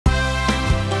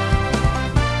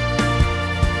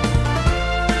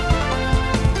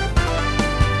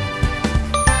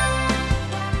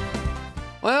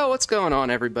What's going on,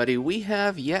 everybody? We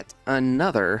have yet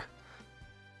another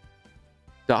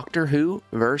Doctor Who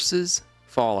versus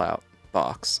Fallout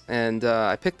box, and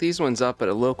I picked these ones up at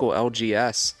a local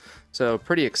LGS, so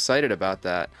pretty excited about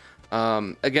that.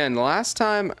 Again, last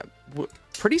time,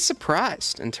 pretty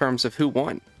surprised in terms of who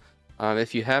won.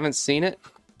 If you haven't seen it,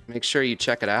 make sure you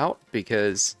check it out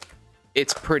because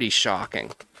it's pretty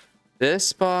shocking.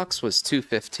 This box was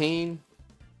 $215.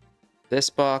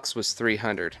 This box was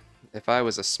 $300. If I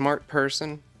was a smart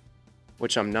person,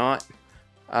 which I'm not,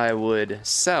 I would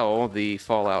sell the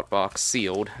Fallout box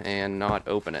sealed and not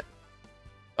open it.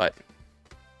 But,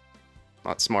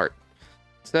 not smart.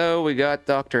 So, we got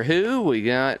Doctor Who, we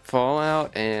got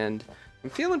Fallout, and I'm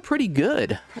feeling pretty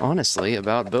good, honestly,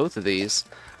 about both of these.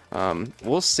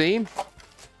 We'll see.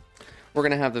 We're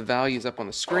going to have the values up on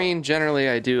the screen. Generally,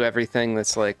 I do everything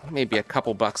that's like maybe a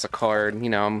couple bucks a card. You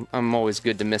know, I'm always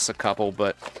good to miss a couple,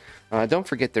 but don't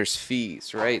forget there's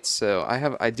fees, right? So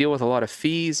I deal with a lot of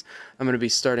fees. I'm going to be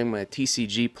starting my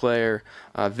TCG player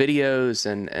videos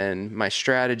and my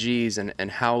strategies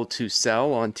and how to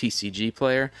sell on TCG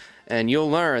player. And you'll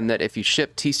learn that if you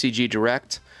ship TCG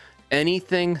direct,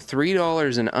 anything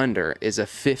 $3 and under is a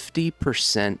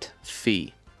 50%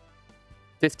 fee.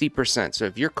 50%. So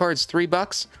if your card's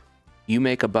 $3, you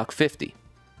make $1.50.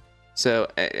 So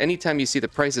anytime you see the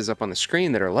prices up on the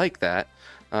screen that are like that,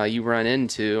 you run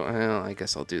into, well, I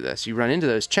guess I'll do this. You run into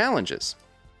those challenges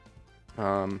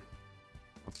of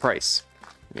price,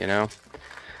 you know.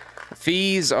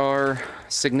 Fees are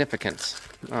significant,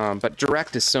 but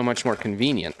direct is so much more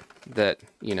convenient that,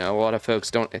 you know, a lot of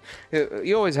folks don't.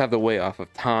 You always have the way off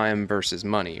of time versus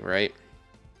money, right?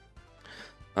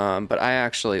 But I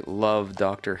actually love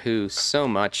Doctor Who so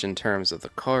much in terms of the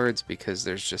cards because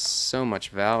there's just so much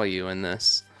value in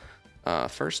this.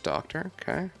 First Doctor,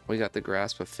 okay. We got the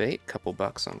Grasp of Fate, couple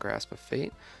bucks on Grasp of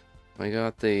Fate. We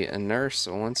got the Nurse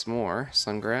once more,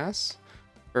 Sungrass.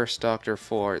 First Doctor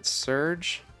for its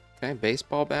Surge, okay.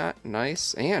 Baseball bat,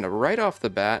 nice. And right off the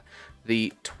bat,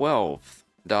 the 12th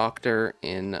Doctor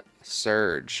in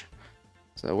Surge.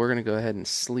 So we're going to go ahead and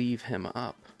sleeve him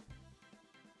up.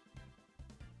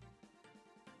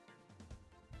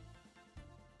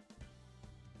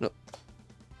 Nope.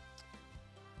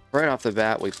 Right off the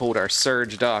bat, we pulled our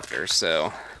Surge Doctor,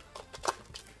 so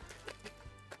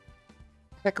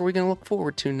heck are we gonna look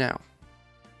forward to now?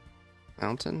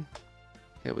 Mountain.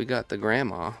 Okay, we got the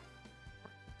Grandma.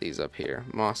 These up here.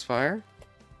 Mossfire.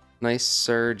 Nice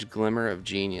Surge Glimmer of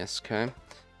Genius, okay.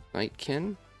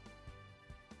 Nightkin.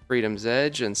 Freedom's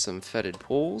Edge and some Fetid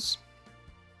Pools.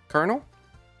 Colonel.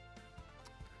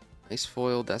 Nice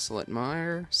foil Desolate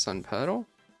Mire. Sun Petal.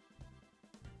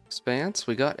 Expanse,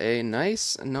 we got a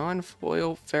nice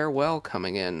non-foil Farewell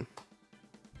coming in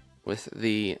with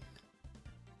the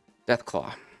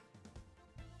Deathclaw.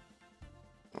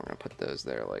 We're gonna put those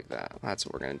there like that. That's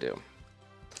what we're gonna do.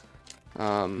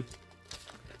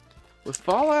 With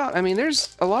Fallout, I mean,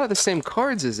 there's a lot of the same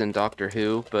cards as in Doctor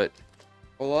Who, but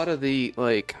a lot of the,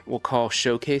 like, we'll call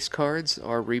showcase cards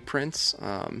are reprints,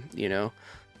 you know,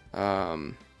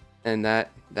 and that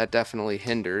definitely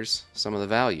hinders some of the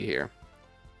value here.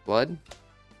 Blood,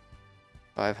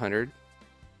 500.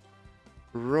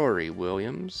 Rory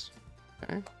Williams.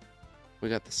 Okay. We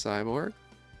got the Cyborg.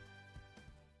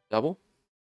 Double.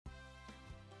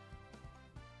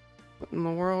 What in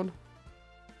the world?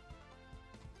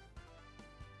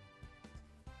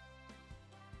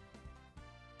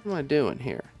 What am I doing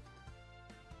here?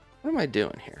 What am I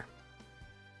doing here?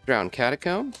 Drowned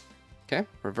Catacomb. Okay.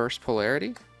 Reverse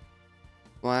Polarity.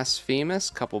 Blasphemous,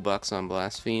 couple bucks on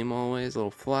Blaspheme always. Little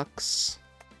Flux.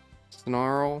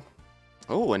 Snarl.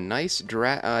 Oh, a nice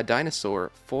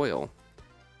dinosaur foil.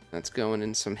 That's going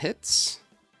in some hits.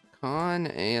 Con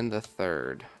and the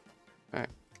third. Alright.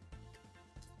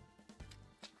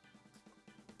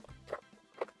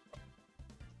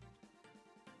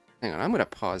 Hang on, I'm going to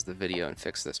pause the video and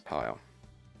fix this pile.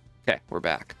 Okay, we're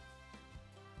back.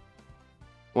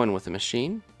 One with the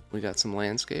machine. We got some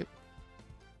landscape.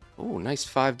 Oh, nice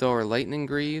 $5 Lightning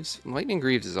Greaves. Lightning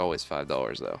Greaves is always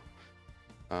 $5 though.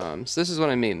 So this is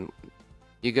what I mean.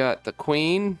 You got the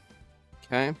Queen.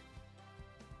 Okay.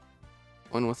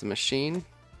 One with the machine.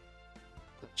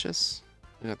 Duchess.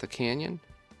 We got the Canyon.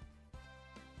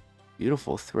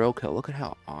 Beautiful throw kill. Look at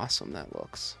how awesome that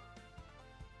looks.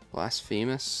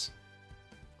 Blasphemous.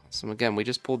 Awesome. Again, we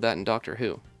just pulled that in Doctor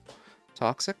Who.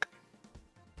 Toxic.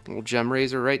 Little Gem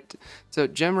Razor, right? So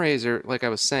Gem Razor, like I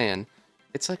was saying,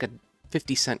 it's like a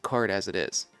 50-cent card as it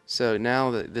is. So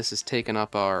now that this has taken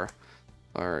up our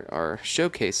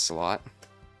showcase slot,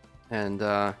 and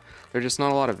there's just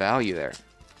not a lot of value there.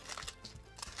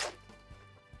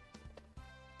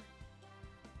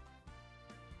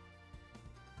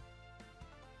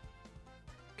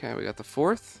 Okay, we got the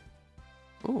 4th.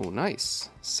 Oh, nice.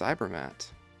 Cybermat.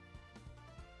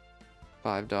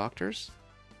 5 Doctors.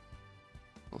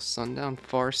 Little Sundown.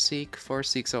 Farseek.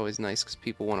 Farseek's always nice because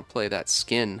people want to play that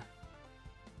skin.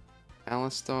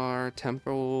 Alistar.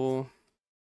 Temporal.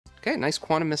 Okay, nice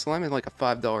Quantum Misalignment, like a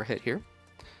 $5 hit here.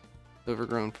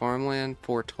 Overgrown Farmland.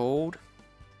 Foretold.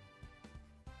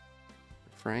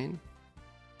 Refrain.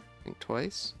 Think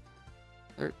twice.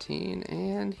 13,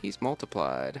 and he's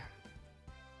multiplied.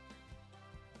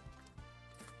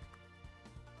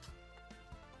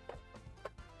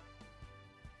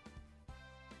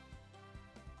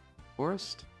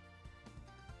 Forest.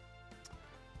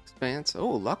 Expanse. Oh,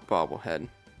 Luck Bobblehead.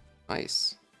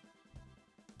 Nice.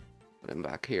 Put him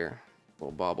back here.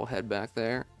 Little bobblehead back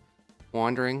there.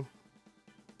 Wandering.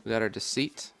 We got our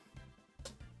Deceit.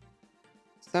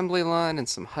 Assembly Line and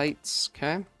some Heights.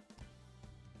 Okay.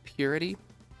 Purity.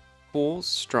 Pools.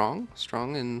 Strong.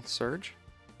 Strong in Surge.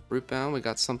 Rootbound. We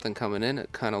got something coming in.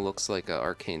 It kind of looks like an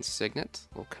Arcane Signet.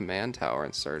 Little Command Tower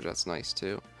in Surge. That's nice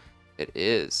too. It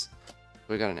is.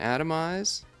 We got an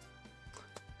Atomize.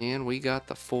 And we got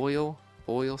the Foil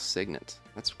Signet.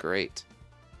 That's great.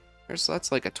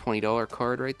 That's like a $20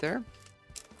 card right there.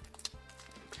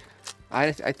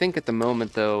 I think at the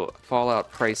moment, though, Fallout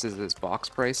prices as box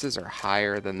prices are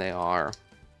higher than they are,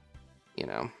 you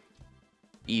know,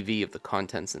 EV of the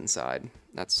contents inside.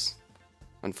 That's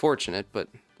unfortunate, but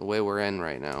the way we're in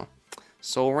right now.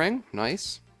 Soul Ring,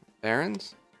 nice.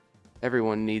 Barons.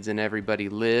 Everyone needs and everybody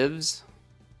lives.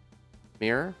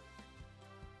 Mirror.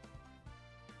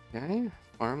 Okay,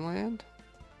 Farmland.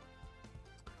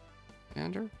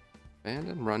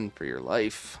 Abandon, Run for Your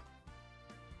Life.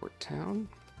 Port Town.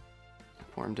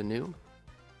 Formed anew.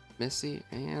 Missy,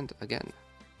 and again,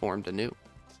 formed anew.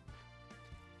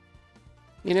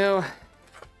 You know,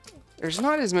 there's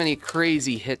not as many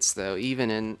crazy hits, though,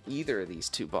 even in either of these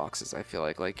two boxes, I feel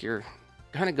like. Like, you're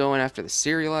kind of going after the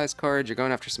serialized cards, you're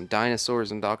going after some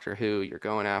dinosaurs in Doctor Who, you're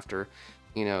going after,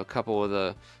 you know, a couple of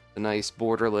the nice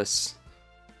borderless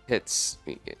hits,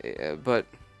 but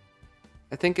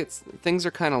I think things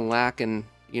are kind of lacking.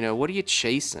 You know, what are you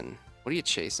chasing? What are you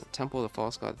chasing? Temple of the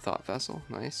False God, Thought Vessel,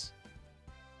 nice.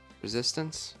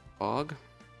 Resistance, Fog.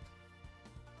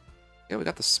 Yeah, we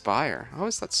got the Spire. I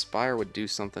always thought Spire would do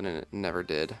something and it never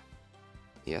did.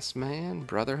 Yes, Man,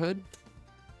 Brotherhood.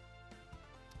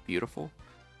 Beautiful.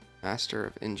 Master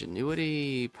of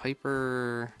Ingenuity,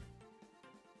 Piper.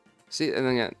 See, and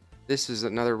again, this is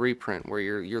another reprint where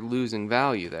you're losing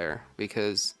value there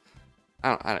because I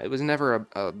don't, it was never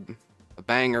a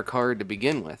banger card to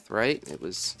begin with, right? It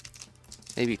was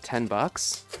maybe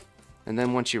 $10, and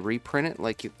then once you reprint it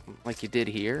like you did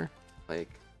here, like,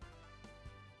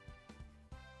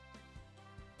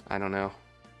 I don't know.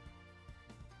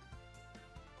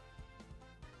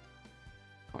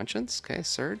 Conscience, okay,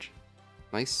 Surge,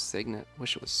 nice Signet.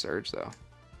 Wish it was Surge though.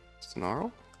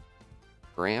 Snarl,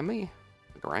 Graham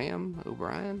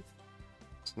O'Brien,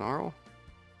 Snarl,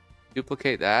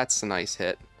 Duplicate. That's a nice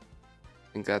hit.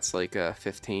 I think that's like a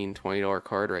 $15, $20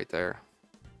 card right there.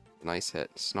 Nice hit.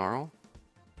 Snarl.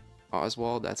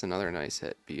 Oswald, that's another nice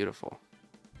hit. Beautiful.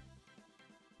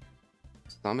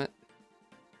 Summit.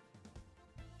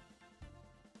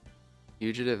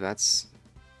 Fugitive, that's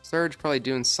Surge probably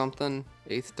doing something.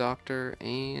 8th Doctor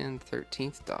and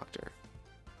 13th Doctor.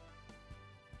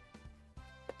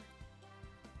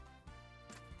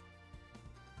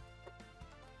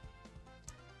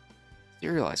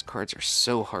 Serialized cards are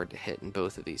so hard to hit in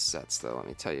both of these sets, though, let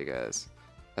me tell you guys.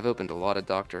 I've opened a lot of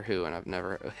Doctor Who, and I've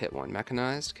never hit one.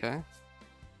 Mechanized, okay.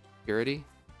 Purity.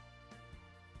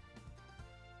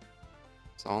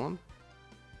 Solemn.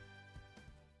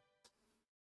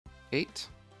 Kate.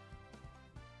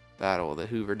 Battle of the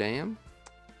Hoover Dam.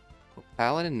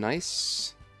 Paladin,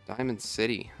 nice. Diamond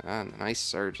City. Ah, nice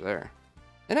Surge there.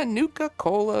 And a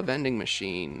Nuka-Cola vending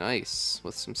machine. Nice.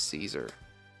 With some Caesar.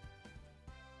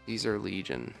 Caesar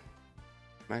Legion.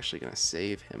 I'm actually going to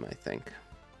save him, I think.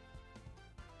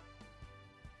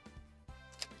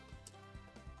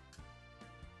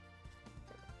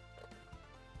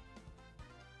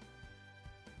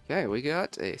 Okay, we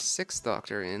got a 6th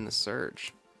Doctor in the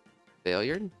Surge.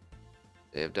 Failure.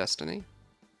 Day of Destiny.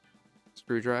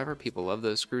 Screwdriver. People love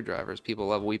those screwdrivers. People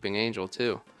love Weeping Angel,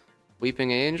 too.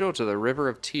 Weeping Angel to the River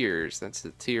of Tears. That's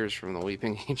the tears from the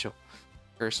Weeping Angel.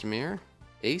 Cursed Mirror.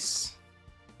 Ace.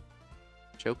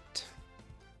 Choked.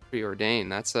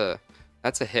 Preordained. That's a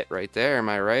hit right there. Am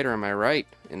I right or am I right?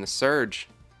 In the Surge.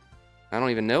 I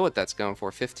don't even know what that's going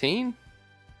for. 15?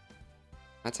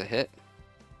 That's a hit.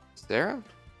 Sarah?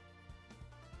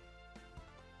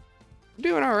 We're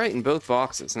doing alright in both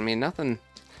boxes. I mean, nothing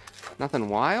Nothing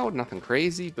wild, nothing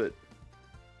crazy, but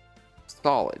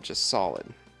solid, just solid.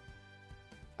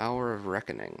 Hour of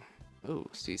Reckoning. Oh,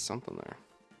 see something there.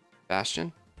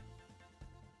 Bastion.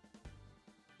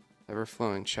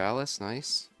 Ever-flowing Chalice,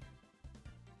 nice.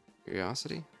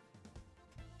 Curiosity.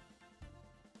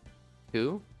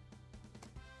 Who?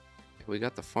 We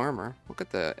got the Farmer. Look at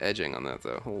the edging on that,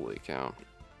 though. Holy cow.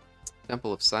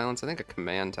 Temple of Silence. I think a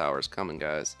command tower is coming,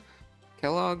 guys.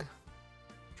 Kellogg.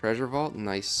 Treasure Vault.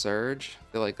 Nice Surge.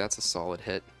 I feel like that's a solid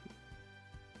hit.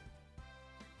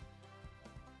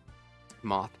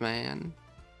 Mothman.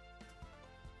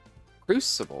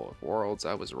 Crucible of Worlds.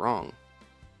 I was wrong.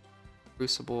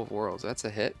 Crucible of Worlds. That's a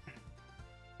hit.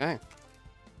 Okay.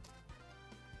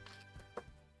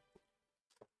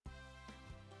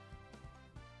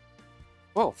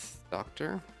 Wolf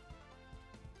Doctor.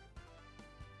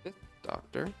 Fifth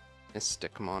Doctor.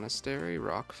 Mystic Monastery.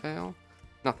 Rockvale.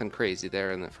 Nothing crazy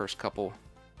there in the first couple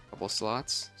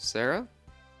slots. Sarah.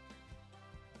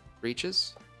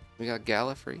 Reaches. We got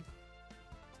Gallifrey.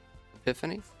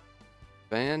 Epiphany.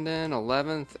 Abandon.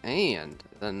 11th. And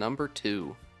the number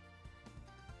 2.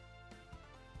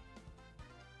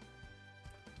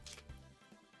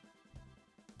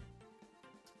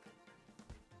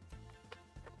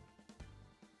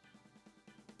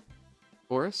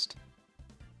 Forest.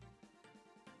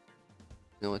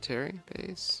 Military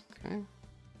base. Okay.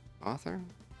 Author.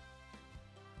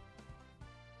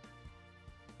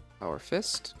 Power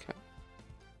Fist. Okay.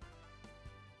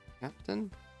 Captain.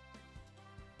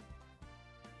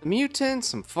 The Mutant.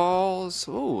 Some Falls.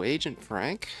 Oh, Agent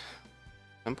Frank.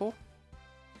 Temple.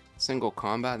 Single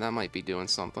combat. That might be doing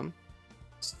something.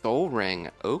 Soul Ring.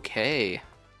 Okay.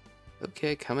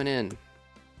 Okay, coming in.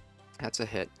 That's a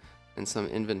hit. And some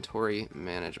inventory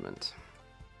management.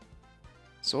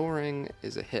 Soul Ring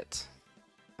is a hit.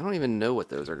 I don't even know what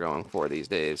those are going for these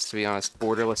days, to be honest.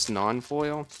 Borderless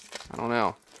non-foil? I don't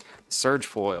know. Surge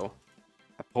foil.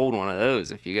 I pulled one of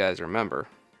those, if you guys remember.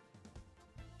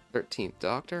 13th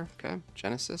Doctor. Okay.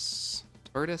 Genesis.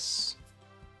 Tortoise.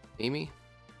 Amy.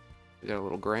 We got a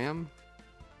little Graham.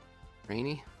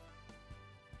 Rainy.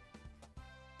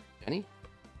 Jenny.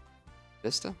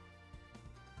 Vista.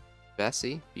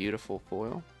 Bessie, beautiful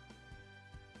foil.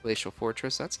 Glacial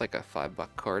Fortress, that's like a $5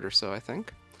 card or so, I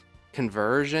think.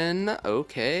 Conversion,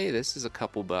 okay, this is a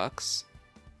couple bucks.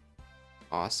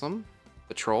 Awesome.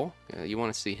 Patrol, you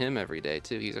want to see him every day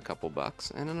too. He's a couple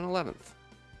bucks. And an 11th.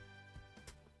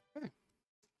 Okay.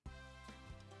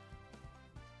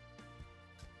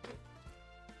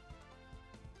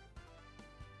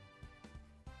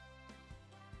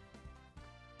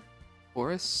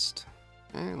 Forest,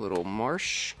 okay, little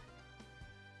marsh.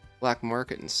 Black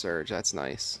Market and Surge, that's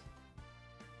nice.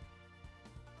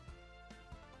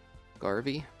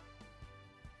 Garvey.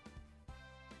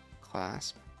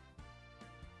 Clasp.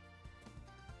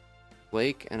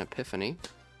 Blake and Epiphany.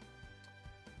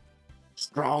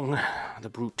 Strong, the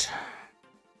Brute.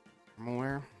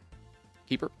 Armorware.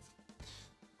 Keeper.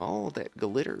 All that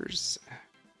glitters.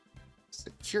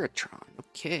 Securitron.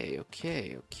 Okay,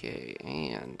 okay, okay.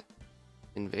 And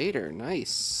Invader,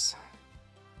 nice.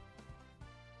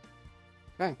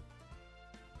 Okay.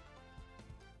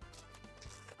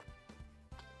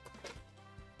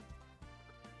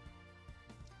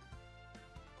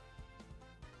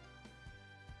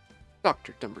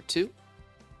 Doctor number 2.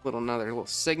 Another little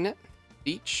signet.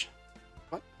 Beach.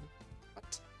 What?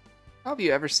 What? How have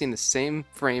you ever seen the same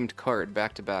framed card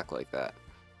back to back like that?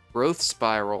 Growth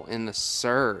Spiral in the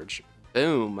Surge.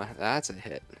 Boom. That's a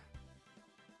hit.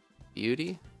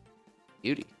 Beauty.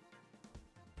 Beauty.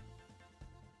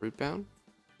 Rootbound.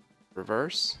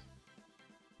 Reverse.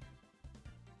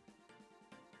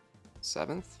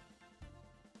 7th.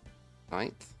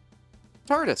 9th.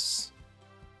 TARDIS.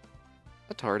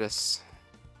 A TARDIS.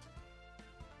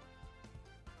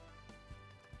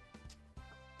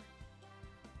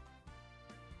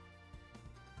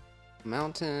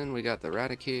 Mountain. We got the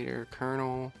Eradicator.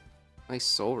 Colonel. Nice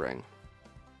Soul Ring.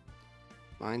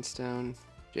 Mindstone.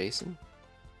 Jason.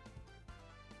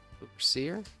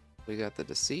 Overseer. We got the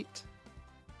Deceit.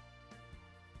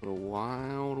 Little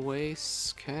Wild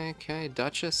Waste. Okay, okay.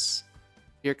 Duchess.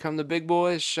 Here come the big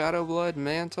boys. Shadow Blood,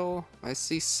 Mantle. I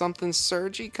see something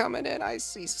surgy coming in. I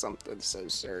see something so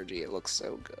surgy. It looks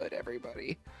so good,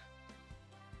 everybody.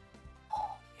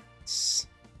 Oh, yes.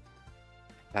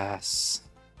 Yes.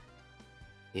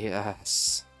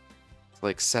 Yes. It's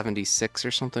like 76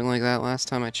 or something like that last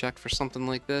time I checked for something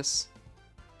like this.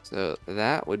 So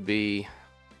that would be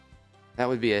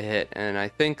a hit, and I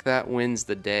think that wins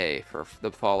the day for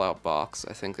the Fallout box.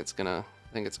 I think it's gonna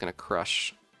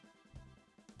crush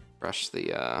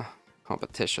the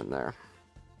competition there.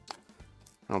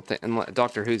 I don't think, and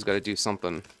Doctor Who's got to do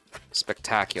something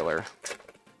spectacular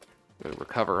to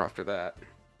recover after that.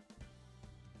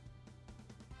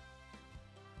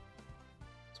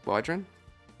 Squadron.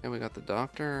 Okay, we got the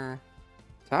Doctor.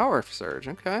 Tower Surge,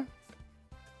 okay.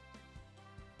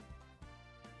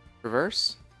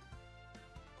 Reverse.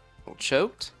 A little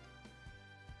choked.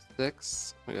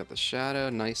 6. We got the Shadow.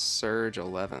 Nice Surge.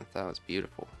 11th. That was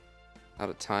beautiful. Out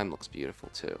of Time looks beautiful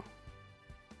too.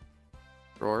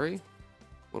 Rory.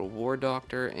 Little War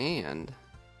Doctor and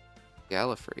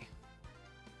Gallifrey.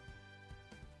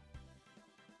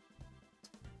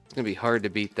 It's gonna be hard to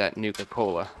beat that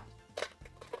Nuka-Cola.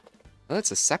 Oh, that's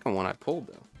the second one I pulled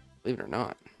though. Believe it or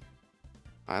not.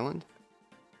 Island.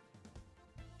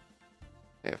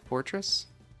 Okay, Fortress.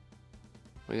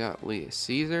 We got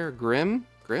Caesar, Grim.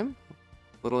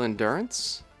 Little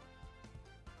Endurance.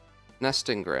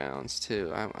 Nesting Grounds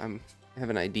too. I have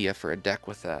an idea for a deck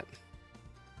with that.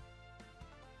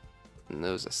 And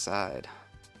those aside.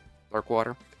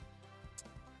 Darkwater.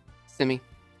 Simi.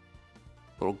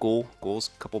 Little Ghoul. Ghoul's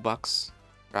a couple bucks.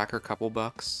 Tracker, couple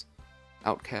bucks.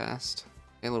 Outcast.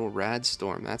 A little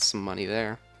Radstorm. That's some money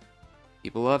there.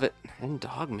 People love it. And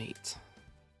Dogmeat.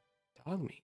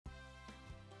 Dogmeat.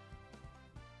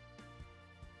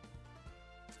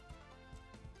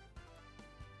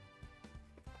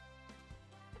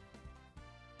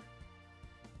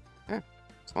 Okay.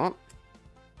 Swamp.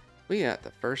 We got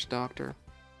the first Doctor.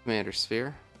 Commander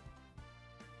Sphere.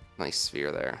 Nice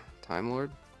sphere there. Time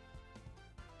Lord.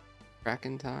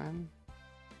 Kraken Time.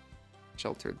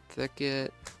 Sheltered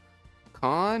Thicket.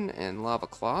 Khan and Lava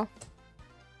Claw.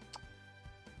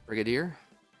 Brigadier.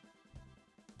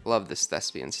 Love this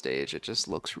Thespian stage. It just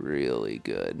looks really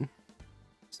good.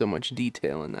 So much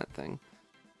detail in that thing.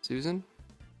 Susan.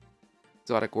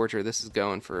 Exotic Orchard. This is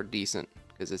going for decent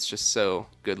because it's just so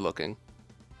good looking,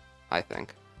 I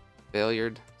think.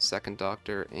 Failure, second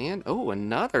Doctor, and oh,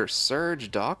 another Surge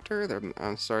Doctor.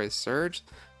 I'm sorry, Surge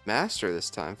Master this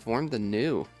time. Formed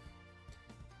anew.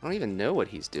 I don't even know what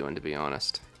he's doing, to be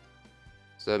honest.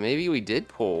 So maybe we did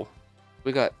pull.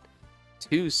 We got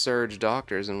 2 Surge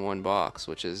Doctors in one box,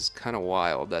 which is kind of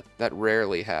wild. That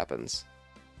rarely happens.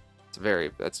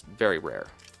 That's very rare.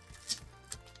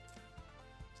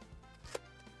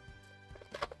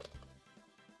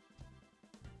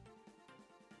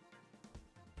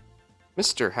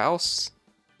 Mr. House.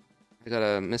 I got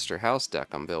a Mr. House deck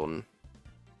I'm building.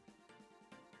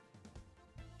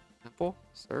 Apple,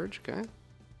 Surge, okay.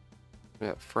 We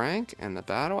got Frank and the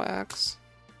Battle Axe.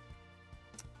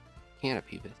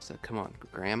 Canopy Vista, come on,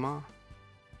 Grandma.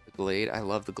 The Glade, I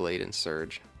love the Glade and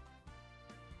Surge.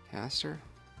 Caster.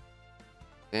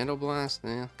 Vandal Blast,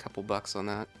 a couple bucks on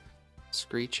that.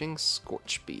 Screeching,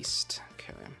 Scorch Beast,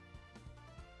 okay.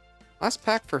 Last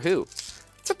pack for who?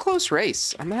 It's a close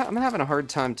race. I'm having a hard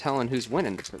time telling who's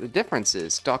winning. The difference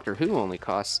is Doctor Who only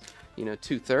costs, you know,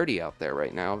 $230 out there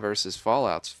right now versus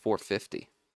Fallout's $450.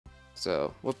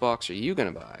 So, what box are you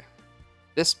gonna buy?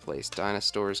 This place,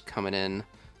 Dinosaurs coming in.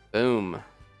 Boom.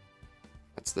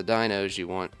 That's the dinos you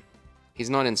want.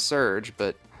 He's not in Surge,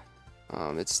 but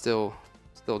it's still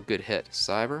a good hit.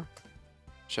 Cyber,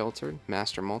 Sheltered,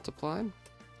 Master Multiplied.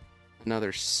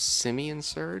 Another Simian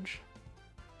Surge.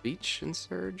 Beach in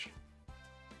Surge.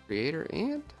 Creator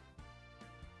and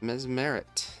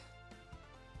Mesmerist.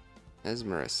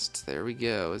 There we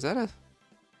go. Is that a...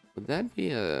 Would that be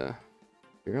a...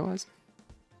 Realize?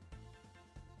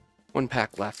 One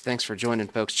pack left. Thanks for joining,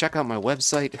 folks. Check out my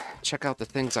website. Check out the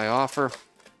things I offer.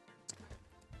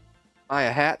 Buy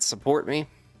a hat. Support me.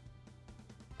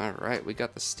 Alright, we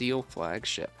got the Steel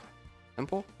Flagship.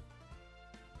 Temple.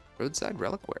 Roadside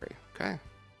Reliquary. Okay.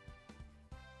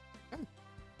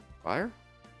 Fire.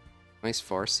 Nice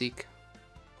Farseek.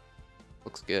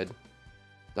 Looks good.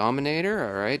 Dominator,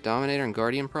 alright. Dominator and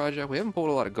Guardian Project. We haven't pulled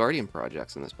a lot of Guardian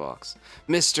Projects in this box.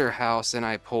 Mr. House, and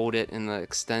I pulled it in the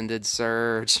Extended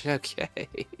Surge. Okay.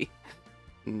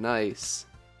 Nice.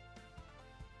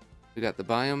 We got the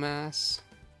Biomass.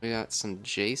 We got some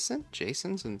Jason.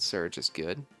 Jason's in Surge is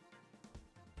good.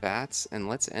 Bats, and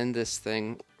let's end this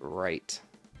thing right.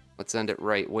 Let's end it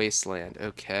right. Wasteland.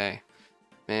 Okay.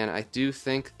 Man, I do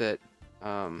think that...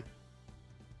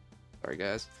 Sorry,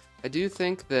 guys. I do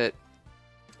think that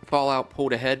Fallout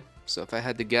pulled ahead. So if I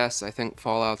had to guess, I think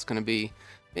Fallout's going to be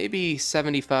maybe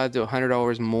 $75 to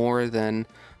 $100 more than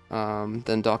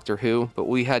Doctor Who. But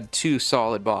we had 2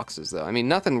 solid boxes, though. I mean,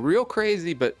 nothing real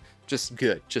crazy, but just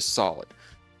good. Just solid.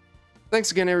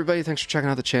 Thanks again, everybody. Thanks for checking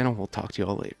out the channel. We'll talk to you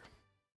all later.